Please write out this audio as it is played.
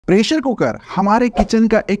Pressure cooker हमारे kitchen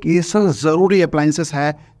का एक ऐसा ज़रूरी अप्लायंसेस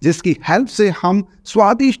है जिसकी हेल्प से हम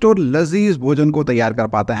स्वादिष्ट और लजीज भोजन को तैयार कर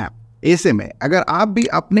पाते हैं। ऐसे में अगर आप भी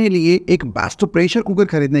अपने लिए एक बेस्ट प्रेशर कुकर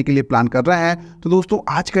खरीदने के लिए प्लान कर रहे हैं तो दोस्तों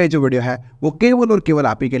आज का ये जो वीडियो है वो केवल और केवल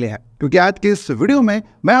आप ही के लिए है, क्योंकि आज के इस वीडियो में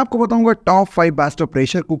मैं आपको बताऊंगा top 5 best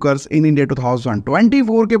pressure cookers in India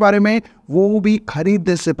 2024 के बारे में, वो भी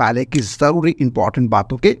खरीदने से पहले की जरूरी इंपॉर्टेंट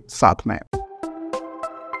बातों के साथ में।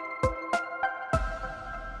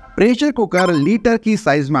 प्रेशर कुकर लीटर की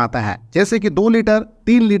साइज में आता है, जैसे कि 2 लीटर,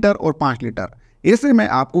 3 लीटर और 5 लीटर। ऐसे में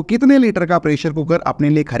आपको कितने लीटर का प्रेशर कुकर अपने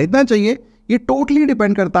लिए खरीदना चाहिए ये टोटली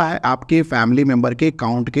डिपेंड करता है आपके फैमिली मेंबर के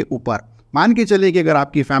काउंट के ऊपर। मान के चलिए कि अगर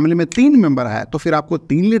आपकी फैमिली में 3 मेंबर है तो फिर आपको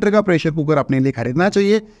 3 लीटर का प्रेशर कुकर अपने लिए खरीदना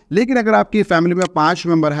चाहिए, लेकिन अगर आपकी फैमिली में 5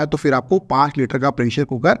 मेंबर है तो फिर आपको 5 लीटर का प्रेशर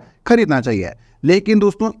कुकर खरीदना चाहिए। लेकिन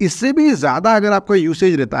दोस्तों इससे भी ज़्यादा अगर आपका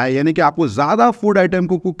यूसेज रहता है, यानी कि आपको ज़्यादा फूड आइटम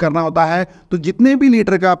को कुक करना होता है, तो जितने भी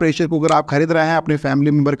लीटर का प्रेशर कुकर आप खरीद रहे हैं अपने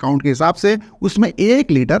फैमिली मेंबर काउंट के हिसाब से उसमें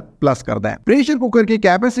 1 लीटर प्लस कर दें। प्रेशर कुकर की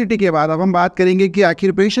कैपेसिटी के बाद अब हम बात करेंगे कि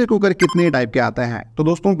आखिर प्रेशर कुकर कितने टाइप के आते हैं। तो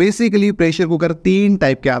दोस्तों बेसिकली प्रेशर कुकर 3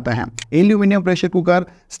 टाइप के आते हैं: aluminium pressure cooker,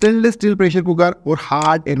 stainless steel pressure cooker और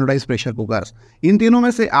हार्ड एनोडाइज्ड प्रेशर कुकर। इन तीनों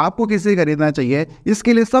में से आपको किसे खरीदना चाहिए,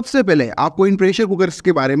 इसके लिए सबसे पहले आपको इन प्रेशर कुकर्स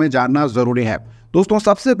के बारे में जानना जरूरी है। दोस्तों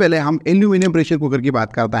सबसे पहले हम एल्यूमिनियम प्रेशर कुकर की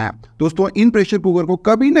बात करते हैं। दोस्तों इन प्रेशर कुकर को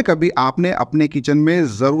कभी ना कभी आपने अपने किचन में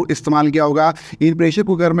ज़रूर इस्तेमाल किया होगा। इन प्रेशर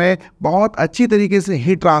कुकर में बहुत अच्छी तरीके से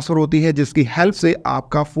हीट ट्रांसफर होती है, जिसकी हेल्प से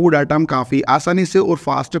आपका फूड आइटम काफ़ी आसानी से और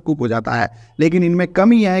फास्ट कुक हो जाता है। लेकिन इनमें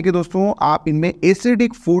कमी यह है कि दोस्तों आप इनमें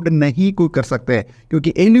एसिडिक फूड नहीं कुक कर सकते,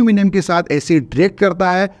 क्योंकि एल्यूमिनियम के साथ एसिड रिएक्ट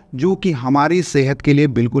करता है, जो कि हमारी सेहत के लिए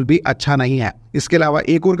बिल्कुल भी अच्छा नहीं है। इसके अलावा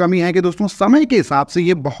एक और कमी है कि दोस्तों समय के हिसाब से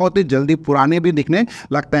ये बहुत ही जल्दी पुराने भी दिखने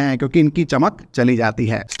लगते हैं, क्योंकि इनकी चमक चली जाती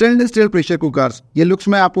है। स्टेनलेस स्टील प्रेशर कुकर्स ये लुक्स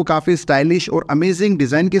में आपको काफी स्टाइलिश और अमेजिंग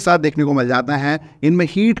डिजाइन के साथ देखने को मिल जाता है। इनमें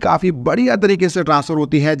हीट काफी बढ़िया तरीके से ट्रांसफर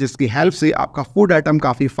होती है, जिसकी हेल्प से आपका फूड आइटम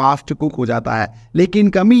काफी फास्ट कुक हो जाता है। लेकिन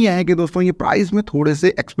कमी यह है कि दोस्तों ये प्राइस में थोड़े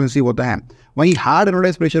से एक्सपेंसिव होता है। वहीं हार्ड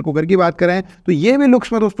एनोडाइज्ड प्रेशर कुकर की बात करें तो ये भी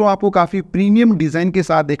लुक्स में दोस्तों आपको काफी प्रीमियम डिजाइन के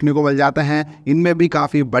साथ देखने को मिल जाते हैं। इनमें भी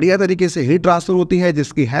काफी बढ़िया तरीके से हीट ट्रांसफर होती है,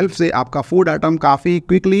 जिसकी हेल्प से आपका फूड आइटम काफी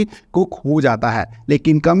क्विकली कुक हो जाता है।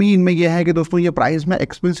 लेकिन कमी इनमें यह है कि दोस्तों ये प्राइस में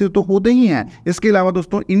एक्सपेंसिव तो होते ही हैं। इसके अलावा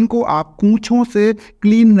दोस्तों इनको आप कूंछों से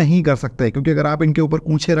क्लीन नहीं कर सकते, क्योंकि अगर आप इनके ऊपर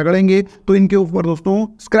कूंछे रगड़ेंगे तो इनके ऊपर दोस्तों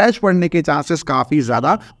स्क्रैच पड़ने के चांसेस काफी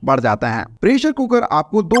ज्यादा बढ़ जाते हैं। प्रेशर कुकर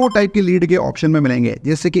आपको 2 टाइप के लीड के ऑप्शन में मिलेंगे,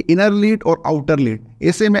 जैसे कि इनर लीड और आउटर लीड।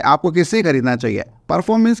 ऐसे में आपको किसे खरीदना चाहिए?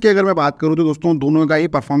 परफॉर्मेंस की अगर मैं बात करूं तो दोस्तों दोनों का ही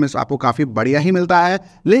परफॉर्मेंस आपको काफी बढ़िया ही मिलता है।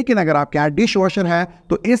 लेकिन अगर आपके यहाँ डिश वॉशर है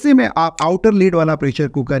तो ऐसे में आप आउटर लीड वाला प्रेशर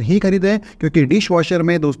कुकर ही खरीदें, क्योंकि डिश वॉशर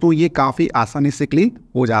में दोस्तों ये काफी आसानी से क्लीन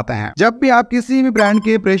हो जाता है। जब भी आप किसी भी ब्रांड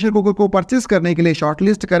के प्रेशर कुकर को परचेस करने के लिए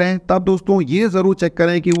शॉर्टलिस्ट करें, तब दोस्तों ये जरूर चेक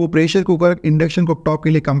करें कि वो प्रेशर कुकर इंडक्शन कुकटॉप के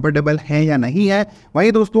लिए कंफर्टेबल है या नहीं है।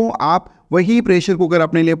 वहीं दोस्तों आप वही प्रेशर कुकर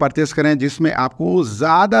अपने लिए परचेस करें जिसमें आपको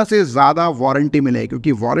ज्यादा से ज्यादा वारंटी मिले,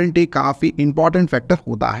 क्योंकि वारंटी काफी इंपॉर्टेंट फैक्टर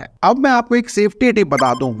होता है। अब मैं आपको एक सेफ्टी टिप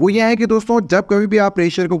बता दूं, वो यह है कि दोस्तों जब कभी भी आप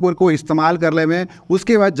प्रेशर कुकर को इस्तेमाल कर ले,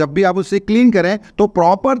 उसके बाद जब भी आप उसे क्लीन करें तो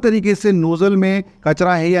प्रॉपर तरीके से नोजल में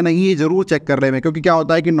कचरा है या नहीं ये जरूर चेक कर ले। क्योंकि क्या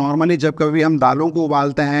होता है कि नॉर्मली जब कभी हम दालों को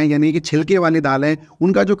उबालते हैं, यानी कि छिलके वाली दालें,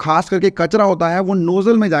 उनका जो खास करके कचरा होता है वो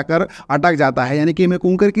नोजल में जाकर अटक जाता है, यानी कि मैं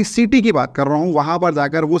कुकर की सीटी की बात कर रहा हूँ, वहां पर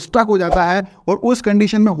जाकर वो स्टक हो जाता है। और उस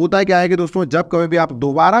कंडीशन में होता क्या है कि दोस्तों जब कभी भी आप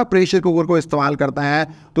दोबारा प्रेशर कुकर को इस्तेमाल करते हैं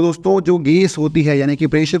तो दोस्तों जो गैस होती है, यानी कि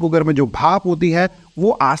प्रेशर कुकर में जो भाप होती है,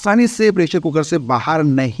 वो आसानी से प्रेशर कुकर से बाहर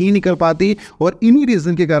नहीं निकल पाती। और इन्हीं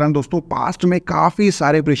रीजन के कारण दोस्तों पास्ट में काफी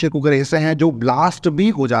सारे प्रेशर कुकर ऐसे हैं जो ब्लास्ट भी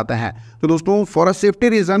हो जाते हैं। तो दोस्तों फॉर अ सेफ्टी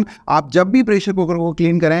रीजन आप जब भी प्रेशर कुकर को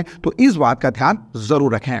क्लीन करें तो इस बात का ध्यान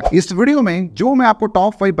जरूर रखें। इस वीडियो में जो मैं आपको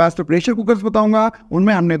टॉप 5 बेस्ट प्रेशर कुकर्स बताऊंगा,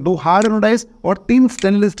 उनमें हमने 2 हार्ड एनोडाइज्ड और 3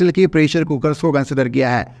 स्टेनलेस स्टील के प्रेशर कुकर्स को कंसिडर किया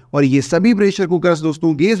है। और ये सभी प्रेशर कुकर्स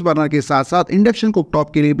दोस्तों गैस बर्नर के साथ साथ इंडक्शन कुकटॉप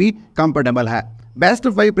के लिए भी कंफर्टेबल है। बेस्ट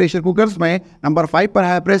 5 प्रेशर कुकर्स में नंबर 5 पर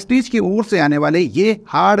है प्रेस्टीज की ओर से आने वाले ये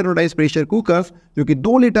हार्ड एनोडाइज्ड प्रेशर कुकर्स, जो कि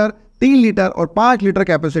 2 लीटर, 3 लीटर और 5 लीटर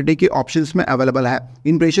कैपेसिटी के ऑप्शंस में अवेलेबल है।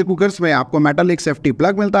 इन प्रेशर कुकर्स में आपको मेटालिक सेफ्टी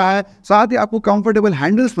प्लग मिलता है, साथ ही आपको कंफर्टेबल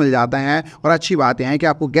हैंडल्स मिल जाते हैं। और अच्छी बात यह है कि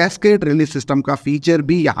आपको गैस्केट रिलीज सिस्टम का फीचर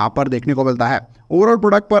भी यहाँ पर देखने को मिलता है। ओवरऑल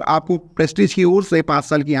प्रोडक्ट पर आपको प्रेस्टीज की ओर से 5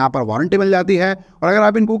 साल की यहाँ पर वारंटी मिल जाती है। और अगर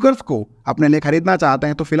आप इन कुकर्स को अपने लिए खरीदना चाहते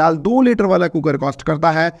हैं तो फिलहाल 2 लीटर वाला कुकर कॉस्ट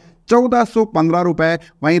करता है 1415 रुपए।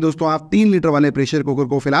 वहीं दोस्तों आप 3 लीटर वाले प्रेशर कुकर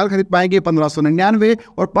को फिलहाल खरीद पाएंगे 1599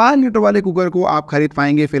 और 5 लीटर वाले कुकर को आप खरीद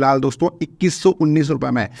पाएंगे फिलहाल दोस्तों 2119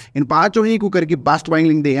 रुपए में। इन पांचों ही कुकर की बेस्ट बाइंग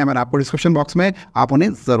लिंक दी है मैंने आपको डिस्क्रिप्शन बॉक्स में, आप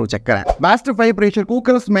उन्हें जरूर चेक करें। बेस्ट 5 प्रेशर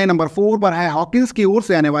कुकर्स में नंबर 4 पर है हॉकिंस की ओर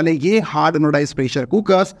से आने वाले ये हार्ड एनोडाइज्ड प्रेशर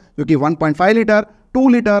कुकर्स, जो कि 1.5 litre, 2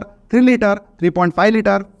 litre, 3 litre, 3.5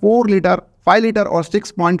 litre, 4 litre, 5 litre और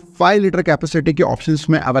 6.5 लीटर कैपेसिटी के ऑप्शंस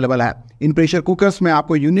में अवेलेबल है। इन प्रेशर कुकर्स में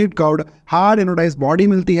आपको unit curved hard anodised body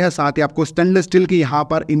मिलती है, साथ ही आपको स्टेनलेस स्टील की यहाँ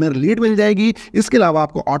पर इनर लीड मिल जाएगी। इसके अलावा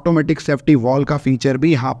आपको ऑटोमेटिक सेफ्टी वॉल का फीचर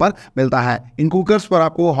भी यहाँ पर मिलता है। इन कुकर्स पर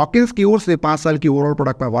आपको हॉकिंस की ओर से 5 साल की ओवरऑल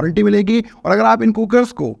प्रोडक्ट पर वारंटी मिलेगी। और अगर आप इन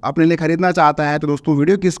कुकर्स को अपने लिए खरीदना चाहता है तो दोस्तों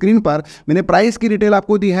वीडियो की स्क्रीन पर मैंने प्राइस की डिटेल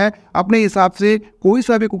आपको दी है, अपने हिसाब से कोई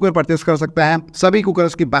सा भी कुकर परचेस कर सकता है। सभी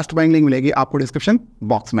कुकर्स की बेस्ट बाइंग लिंक मिलेगी आपको डिस्क्रिप्शन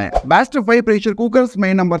बॉक्स में। बेस्ट 5 प्रेशर कुकर्स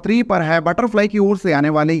में नंबर 3 पर है बटरफ्लाई की ओर से आने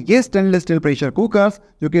वाले ये स्टेनलेस स्टील प्रेशर कुकर्स,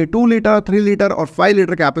 जो कि 2 लीटर, 3 लीटर और 5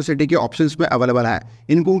 लीटर कैपेसिटी के ऑप्शंस में अवेलेबल है।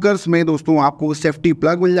 इन कुकर्स में दोस्तों आपको सेफ्टी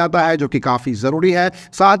प्लग मिल जाता है, जो कि काफी जरूरी है।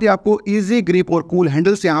 साथ ही आपको इजी ग्रिप और कूल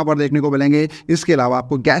हैंडल्स यहां पर देखने को मिलेंगे। इसके अलावा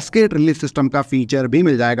आपको गैस्केट रिलीज सिस्टम का फीचर भी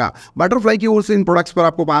मिल जाएगा। बटरफ्लाई की ओर से इन प्रोडक्ट्स पर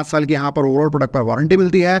आपको 5 साल की यहां पर ओवरऑल प्रोडक्ट पर वारंटी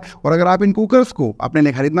मिलती है। और अगर आप इन कुकर्स को अपने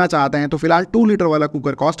लिए खरीदना चाहते हैं तो फिलहाल 2 लीटर वाला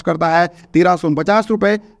कुकर कॉस्ट करता है 1350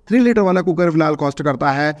 रुपए, 3 लीटर वाला कुकर फिलहाल कॉस्ट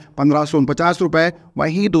करता है 1550 रुपए।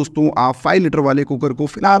 वहीं दोस्तों आप 5 लीटर वाले कुकर को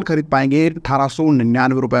फिलहाल खरीद पाएंगे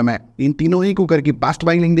 1899 रुपए में। इन तीनों ही कुकर की बेस्ट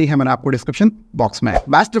बाइंग लिंक दी है मैंने आपको डिस्क्रिप्शन बॉक्स में।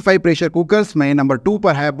 बेस्ट 5 प्रेशर कुकर्स में नंबर 2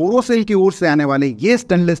 पर है बोरोसिल की ओर से आने वाले ये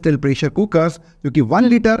स्टेनलेस स्टील प्रेशर कुकर्स, जो कि 1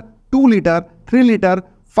 लीटर, 2 लीटर, 3 लीटर,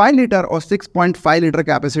 5 लीटर और 6.5 लीटर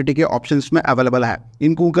कैपेसिटी के ऑप्शंस में अवेलेबल है।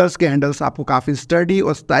 इन कुकर्स के हैंडल्स आपको काफी स्टडी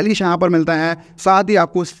और स्टाइलिश यहाँ पर मिलता है। साथ ही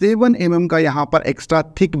आपको 7 mm का यहाँ पर एक्स्ट्रा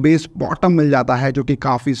थिक बेस बॉटम मिल जाता है, जो कि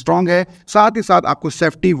काफी स्ट्रॉन्ग है। साथ ही साथ आपको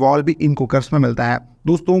सेफ्टी वॉल भी इन कुकर्स में मिलता है।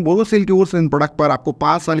 दोस्तों बोरोसिल की ओर से इन प्रोडक्ट पर आपको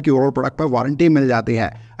 5 साल की ओवरऑल प्रोडक्ट पर वारंटी मिल जाती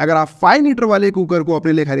है। अगर आप 5 लीटर वाले कुकर को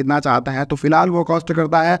अपने लिए खरीदना चाहते हैं तो फिलहाल वो कॉस्ट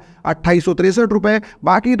करता है 2863 रुपए।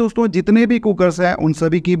 बाकी दोस्तों जितने भी कुकर्स हैं उन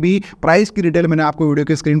सभी की भी प्राइस की डिटेल मैंने आपको वीडियो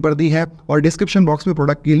के स्क्रीन पर दी है और डिस्क्रिप्शन बॉक्स में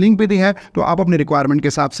प्रोडक्ट की लिंक भी दी है, तो आप अपने रिक्वायरमेंट के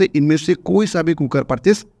हिसाब से इनमें से कोई सा भी कुकर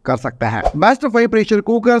परचेस कर सकता है। बेस्ट 5 प्रेशर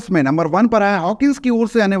कुकर्स में नंबर 1 पर है हॉकिंस की ओर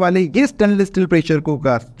से आने वाले ये स्टेनलेस स्टील प्रेशर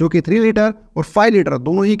कुकर, जो कि 3 लीटर और 5 लीटर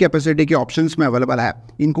दोनों ही कैपेसिटी के ऑप्शंस में अवेलेबल है।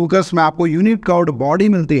 इन कुकर्स में आपको यूनिट कर्व्ड बॉडी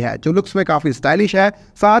मिलती है, जो लुक्स में काफी स्टाइलिश है।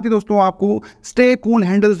 साथ ही दोस्तों आपको स्टे कूल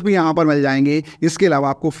हैंडल्स भी यहां पर मिल जाएंगे। इसके अलावा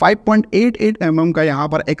आपको 5.88 mm का यहां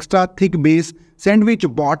पर extra thick base sandwich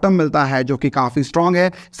bottom मिलता है, जो कि काफी स्ट्रॉन्ग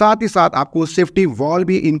है। साथ ही साथ आपको सेफ्टी वॉल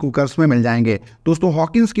भी इन कुकर्स में मिल जाएंगे। दोस्तों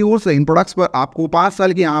हॉकिंस की ओर से इन प्रोडक्ट्स पर आपको 5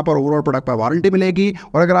 साल की यहाँ पर ओवरऑल प्रोडक्ट पर वारंटी मिलेगी।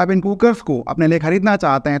 और अगर आप इन कुकर्स को अपने लिए खरीदना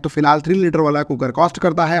चाहते हैं तो फिलहाल 3 लीटर वाला कुकर कॉस्ट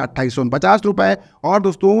करता है 2850 रुपए। और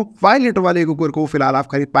दोस्तों 5 लीटर वाले कुकर को फिलहाल आप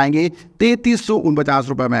खरीद पाएंगे 3349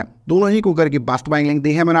 रुपए में। दोनों ही कुकर की बेस्ट बाइंग लिंक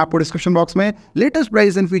दी है मैंने आपको डिस्क्रिप्शन बॉक्स में। लेटेस्ट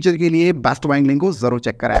प्राइस एंड फीचर के लिए बेस्ट बाइंग लिंक को जरूर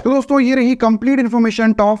चेक करें। तो दोस्तों ये रही complete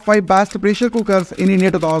information top 5 best pressure cookers in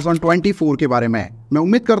India 2024 के बारे में। मैं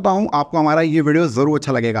उम्मीद करता हूं आपको हमारा ये वीडियो जरूर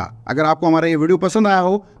अच्छा लगेगा। अगर आपको हमारा ये वीडियो पसंद आया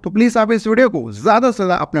हो तो प्लीज आप इस वीडियो को ज्यादा से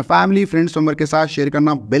ज्यादा अपने फैमिली फ्रेंड्स मेंबर के साथ शेयर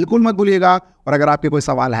करना बिल्कुल मत भूलिएगा। और अगर आपके कोई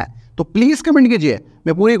सवाल है तो प्लीज कमेंट कीजिए,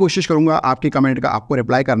 मैं पूरी कोशिश करूंगा आपके कमेंट का आपको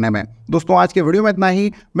रिप्लाई करने में। दोस्तों आज के वीडियो में इतना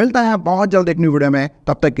ही, मिलता है बहुत जल्द एक न्यू वीडियो में।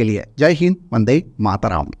 तब तक के लिए जय हिंद, वंदे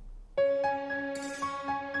मातरम।